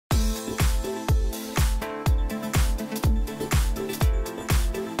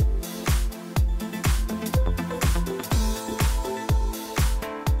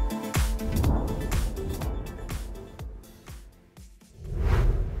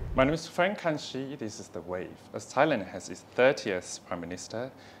My name is Frank Kanshi. This is The Wave. As Thailand has its 30th Prime Minister,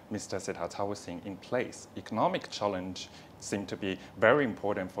 Mr. Sethawutthawasinghe, in place, economic challenge seem to be very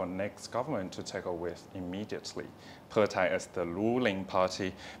important for next government to tackle with immediately. Pheu Thai, as the ruling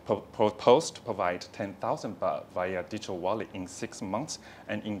party, proposed to provide 10,000 baht via digital wallet in 6 months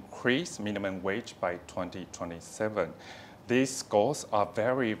and increase minimum wage by 2027. These goals are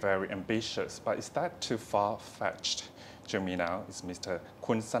very, very ambitious, but is that too far-fetched? Joining me now is Mr.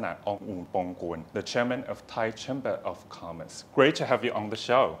 Kun Sanat Ongpongkun, the chairman of Thai Chamber of Commerce. Great to have you on the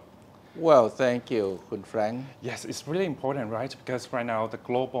show. Well, thank you, Kun Frank. Yes, it's really important, right? Because right now the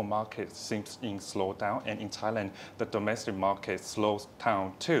global market seems in slowdown, and in Thailand the domestic market slows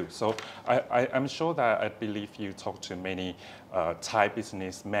down too. So I'm sure that I believe you talk to many Thai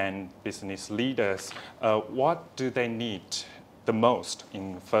businessmen, business leaders. What do they need the most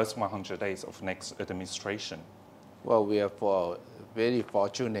in the first 100 days of next administration? Well, we are very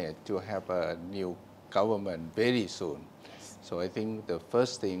fortunate to have a new government very soon. So I think the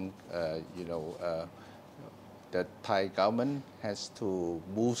first thing, the Thai government has to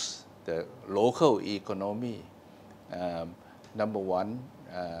boost the local economy. Number one,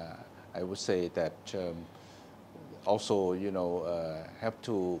 I would say that also, have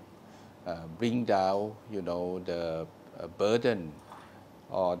to bring down, the burden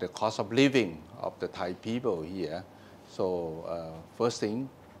or the cost of living of the Thai people here. So first thing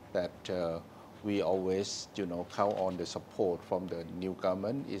that we always, count on the support from the new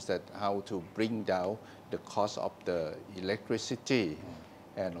government is that how to bring down the cost of the electricity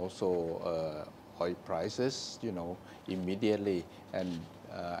and also oil prices, immediately. And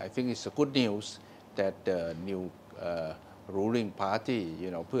I think it's a good news that the new ruling party,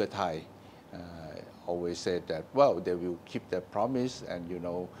 Pheu Thai, always said that, well, they will keep their promise and,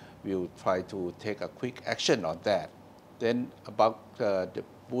 will try to take a quick action on that. Then about to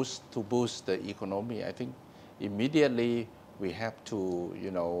boost the economy, I think immediately we have to,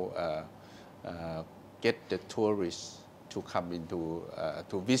 get the tourists to come into,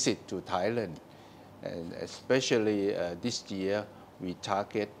 to visit to Thailand. And especially this year, we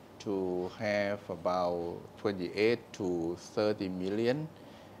target to have about 28 to 30 million.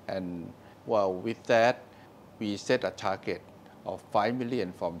 And well, with that, we set a target of 5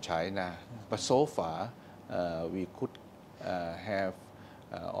 million from China. But so far, we could have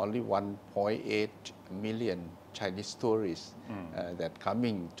only 1.8 million Chinese tourists that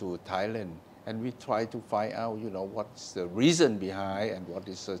coming to Thailand. And we try to find out, what's the reason behind and what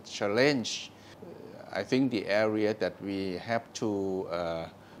is the challenge. I think the area that we have to,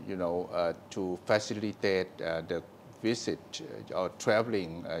 to facilitate the visit or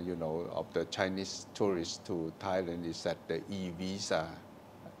traveling, of the Chinese tourists to Thailand is that the e-visa,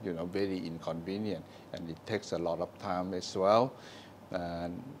 very inconvenient, and it takes a lot of time as well.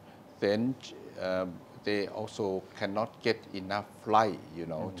 And then they also cannot get enough flight,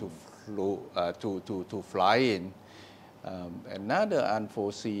 to fly in. Another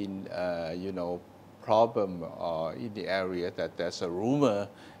unforeseen, problem in the area that there's a rumor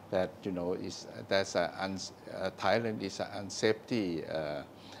that Thailand is an unsafety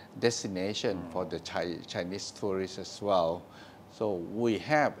destination for the Chinese tourists as well. So we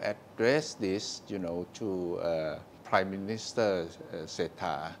have addressed this, to Prime Minister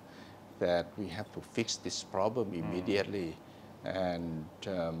Sethawutthawasinghe, that we have to fix this problem immediately, and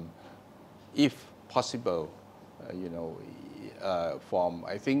if possible, from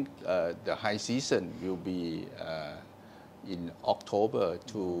I think the high season will be in October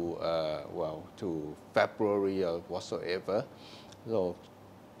to to February or whatsoever. So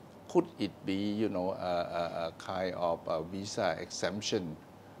could it be a kind of a visa exemption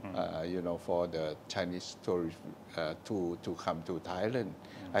for the Chinese tourists to come to Thailand?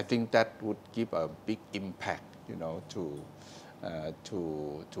 I think that would give a big impact to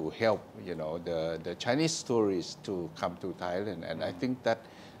help the Chinese tourists to come to Thailand. And I think that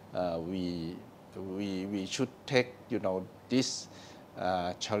we should take this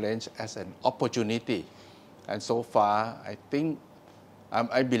challenge as an opportunity. And so far, I think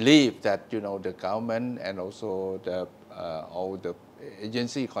I believe that the government and also the all the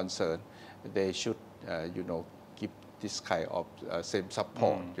agency concerned, they should give this kind of same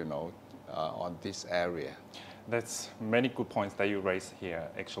support on this area. That's many good points that you raised here.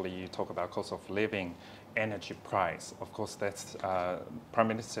 Actually, you talk about cost of living, energy price. Of course, that's Prime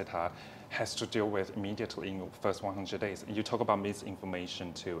Minister Sethawutthawasinghe has to deal with immediately in the first 100 days. You talk about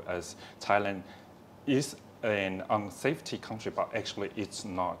misinformation too, as Thailand is an unsafety country, but actually it's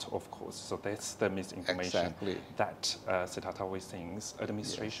not, of course. So that's the misinformation that Sethawutthawasinghe's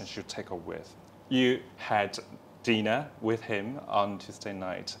administration should tackle with. You had dinner with him on Tuesday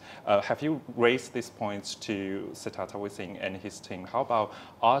night. Have you raised these points to Seta Thavisin and his team? How about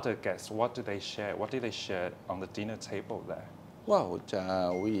other guests? What do they share? What did they share on the dinner table there? Well,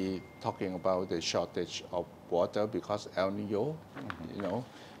 we talking about the shortage of water because El Nino,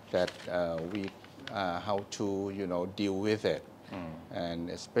 that we how to deal with it, and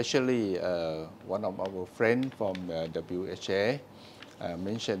especially one of our friends from WHA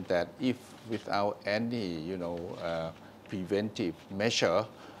mentioned that if without any preventive measure,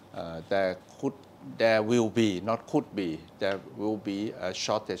 there will be a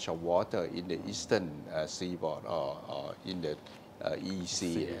shortage of water in the eastern seaboard or in the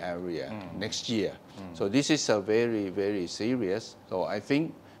EEC area next year. So this is a very, very serious. So I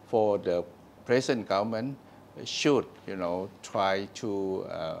think for the present government should try to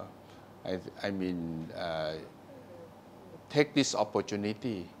take this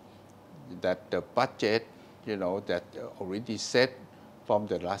opportunity that the budget that already set from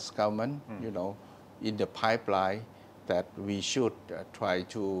the last government in the pipeline, that we should try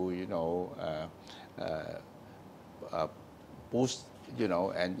to boost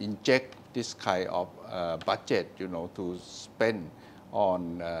and inject this kind of budget to spend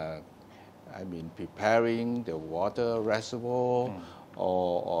on preparing the water reservoir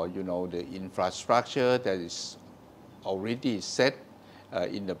or the infrastructure that is already set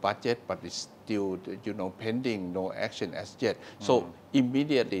in the budget, but it's still pending no action as yet. So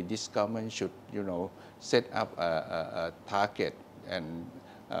immediately this government should set up a target and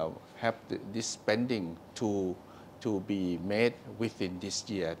have this spending to be made within this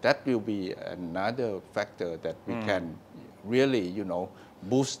year. That will be another factor that we can really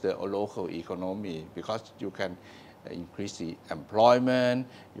boost the local economy, because you can increase the employment.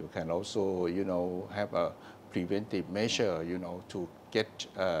 You can also have a preventive measure to get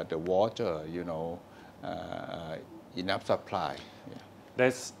the water enough supply.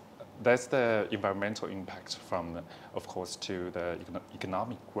 That's the environmental impact from, of course, to the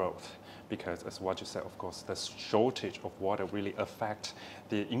economic growth, because as what you said, of course, the shortage of water really affect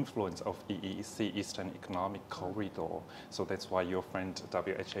the influence of EEC, Eastern Economic Corridor. So that's why your friend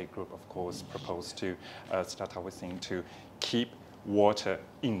WHA Group, of course, proposed to Seta Thavisin to keep water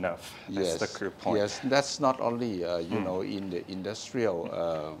enough. That's the good point. Yes, that's not only in the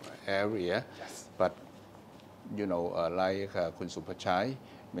industrial area, but like Kun Supachai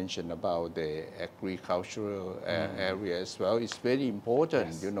mentioned about the agricultural area as well. It's very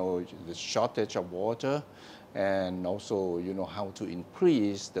important, the shortage of water, and also how to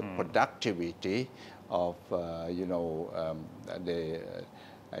increase the productivity of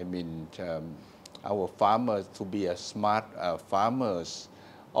our farmers to be a smart farmers.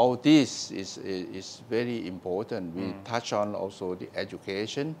 All this is very important. We touch on also the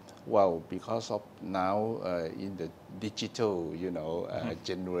education. Well, because of now in the digital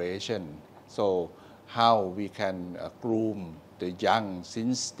generation, so how we can groom the young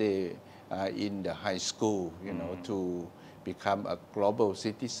since they are in the high school, to become a global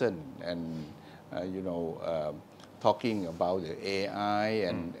citizen, and talking about the AI,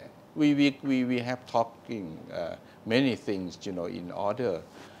 and we have talking many things in order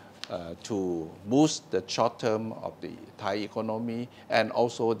to boost the short term of the Thai economy and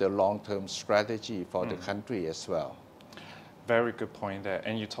also the long-term strategy for the country as well. Very good point there.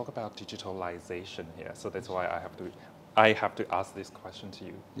 And you talk about digitalization here, so that's why I have to ask this question to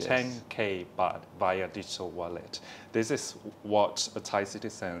you. Yes. 10K baht via digital wallet. This is what a Thai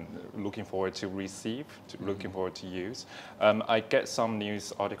citizen looking forward to receive, looking forward to use. I get some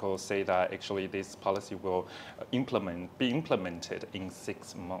news articles say that actually this policy will be implemented in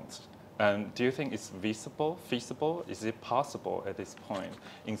 6 months. Do you think it's feasible? Is it possible at this point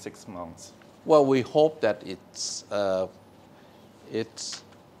in 6 months? Well, we hope that it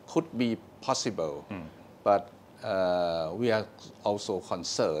could be possible, but we are also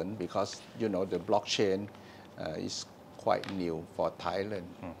concerned because the blockchain is quite new for Thailand,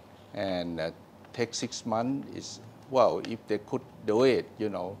 and take 6 months is, well, if they could do it,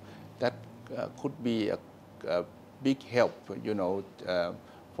 that could be a big help,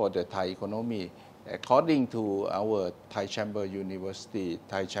 for the Thai economy. According to our Thai Chamber University,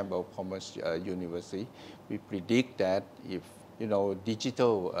 Thai Chamber of Commerce University, we predict that if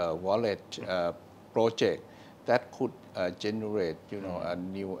digital wallet project that could generate a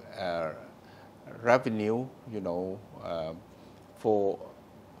new revenue for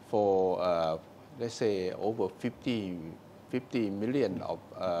let's say over 50 million of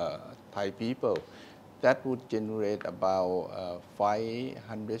Thai people, that would generate about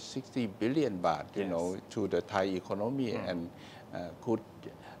 560 billion baht to the Thai economy, and could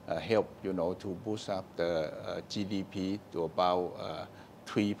help, to boost up the GDP to about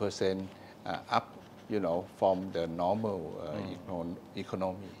 3% up, from the normal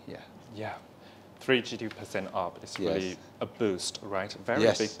economy. Yeah. Yeah. 3% up is really Yes. a boost, right? Very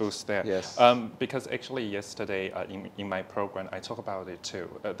Yes. big boost there. Yes. Because actually yesterday in my program, I talk about it too.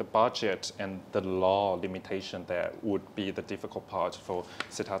 The budget and the law limitation there would be the difficult part for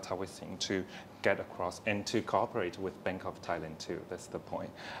Sethar Thavisin to get across and to cooperate with Bank of Thailand too. That's the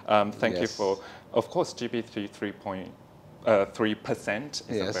point. Thank you Yes. for, of course, GDP 3%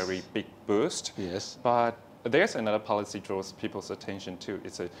 is a Yes. very big boost. Yes. But there's another policy draws people's attention too.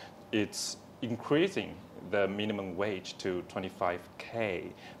 It's increasing the minimum wage to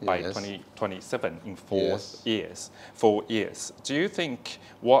 25K by Yes. 2027 in Yes. 4 years. Do you think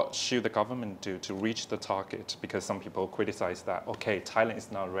what should the government do to reach the target? Because some people criticize that, okay, Thailand is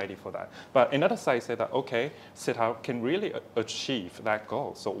not ready for that. But another side say that, okay, Sethar can really achieve that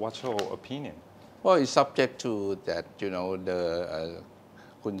goal. So what's your opinion? Well, it's subject to that, the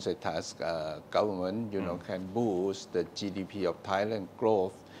Kun Sethara's government, can boost the GDP of Thailand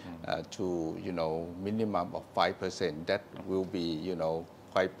growth to, minimum of 5%. That will be,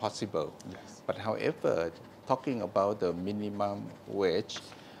 quite possible. Yes. But however, talking about the minimum wage,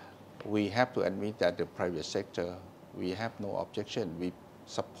 we have to admit that the private sector, we have no objection. We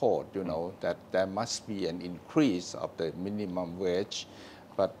support, that there must be an increase of the minimum wage.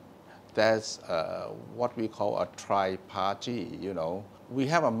 But there's what we call a tri-party, We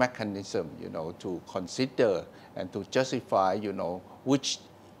have a mechanism, to consider and to justify, which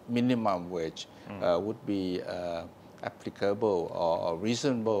minimum wage would be applicable or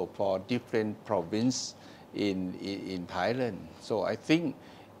reasonable for different province in Thailand. So I think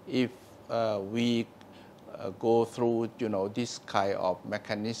if we go through, this kind of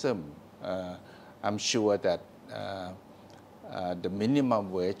mechanism, I'm sure that the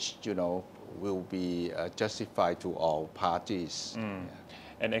minimum wage, will be justified to all parties.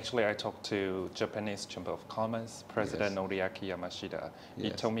 And actually, I talked to Japanese Chamber of Commerce President Noriaki Yamashita. He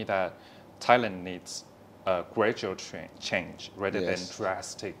Yes. told me that Thailand needs a gradual change rather than Yes.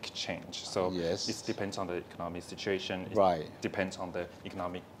 drastic change. So Yes. it depends on the economic situation. It Right. depends on the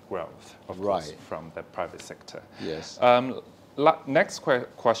economic growth, of Right. course, from the private sector. Yes. Next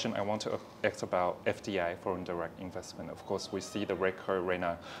question I want to ask about FDI, foreign direct investment. Of course, we see the record right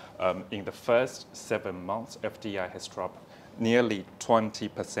now. In the first 7 months, FDI has dropped nearly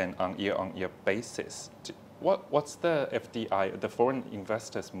 20% on year basis. What's the FDI, the foreign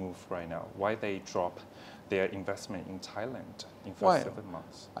investors move right now? Why they drop their investment in Thailand in first 7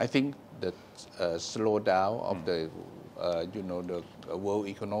 months? I think the slowdown of the world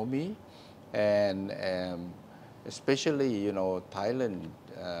economy, and especially Thailand,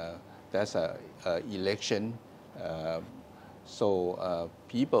 there's a election, so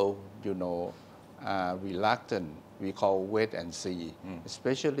people are reluctant. We call wait and see,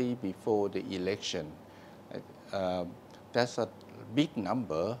 especially before the election. That's a big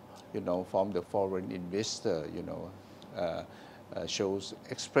number, from the foreign investor,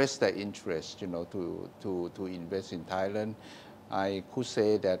 express their interest, to invest in Thailand. I could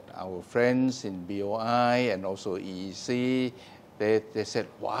say that our friends in BOI and also EEC, they said,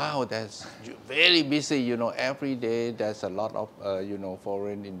 wow, that's very busy, every day there's a lot of,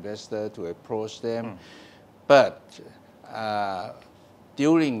 foreign investor to approach them. But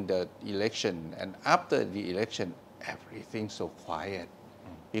during the election and after the election, everything's so quiet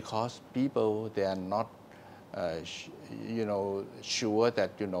because people, they are not, sure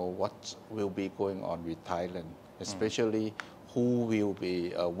that, what will be going on with Thailand, especially who will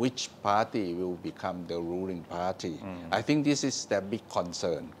be, which party will become the ruling party. I think this is the big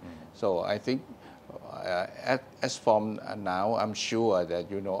concern. So I think as from now, I'm sure that,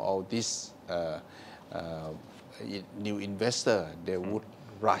 all these new investor, they would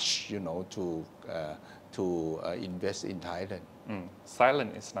rush, to invest in Thailand.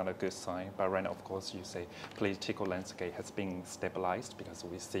 Silent is not a good sign, but right now, of course, you say political landscape has been stabilized because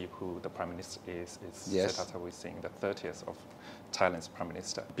we see who the prime minister is. Yes. Sethar Thavisin, the 30th of Thailand's prime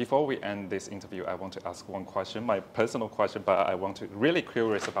minister. Before we end this interview, I want to ask one question, my personal question, but I want to really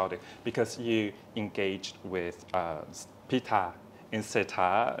curious about it because you engaged with Pita in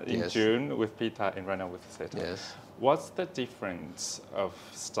Sethar in Yes. June with Pita and right now with Sethar. Yes. What's the difference of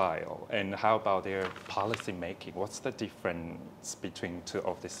style and how about their policy making? What's the difference between two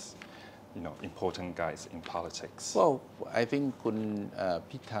of these, important guys in politics? Well, I think Kun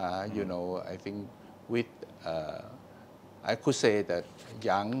Pita, I think with, I could say that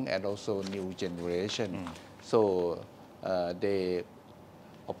young and also new generation. So they,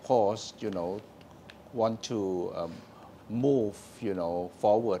 of course, want to move,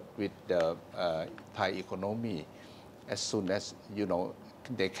 forward with the Thai economy as soon as,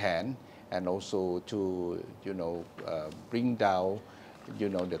 they can, and also to, bring down,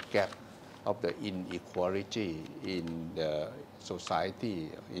 the gap of the inequality in the society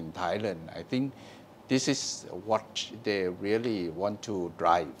in Thailand. I think this is what they really want to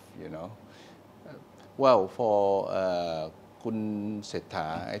drive, Well, for Kun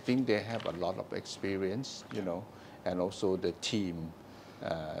Setha, I think they have a lot of experience, and also the team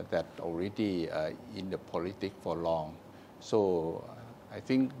that already in the politics for long. So I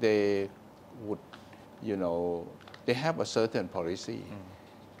think they would, they have a certain policy,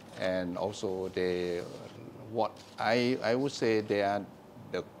 and also I would say they are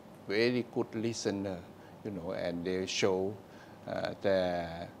the very good listener, and they show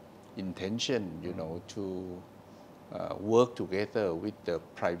their intention, to work together with the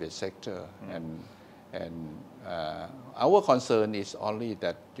private sector, and our concern is only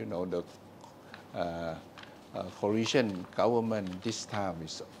that, the coalition government this time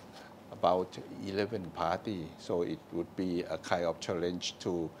is about 11 parties, so it would be a kind of challenge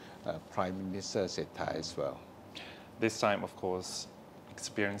to Prime Minister Setha as well. This time, of course,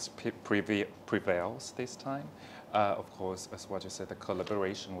 experience prevails this time. Of course, as what you said, the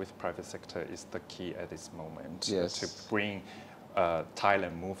collaboration with private sector is the key at this moment. Yes. To bring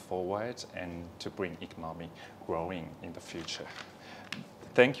Thailand move forward and to bring economy growing in the future.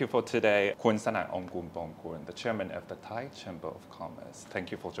 Thank you for today, Kun Sanan Ongkumpongkun, the chairman of the Thai Chamber of Commerce. Thank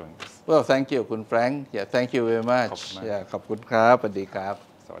you for joining us. Well, thank you, Kun Frank. Yeah, thank you very much. ขอบคุณมาก Yeah, ขอบคุณครับสวัสดีครับ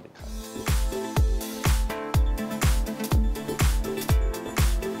สวัสดีครับ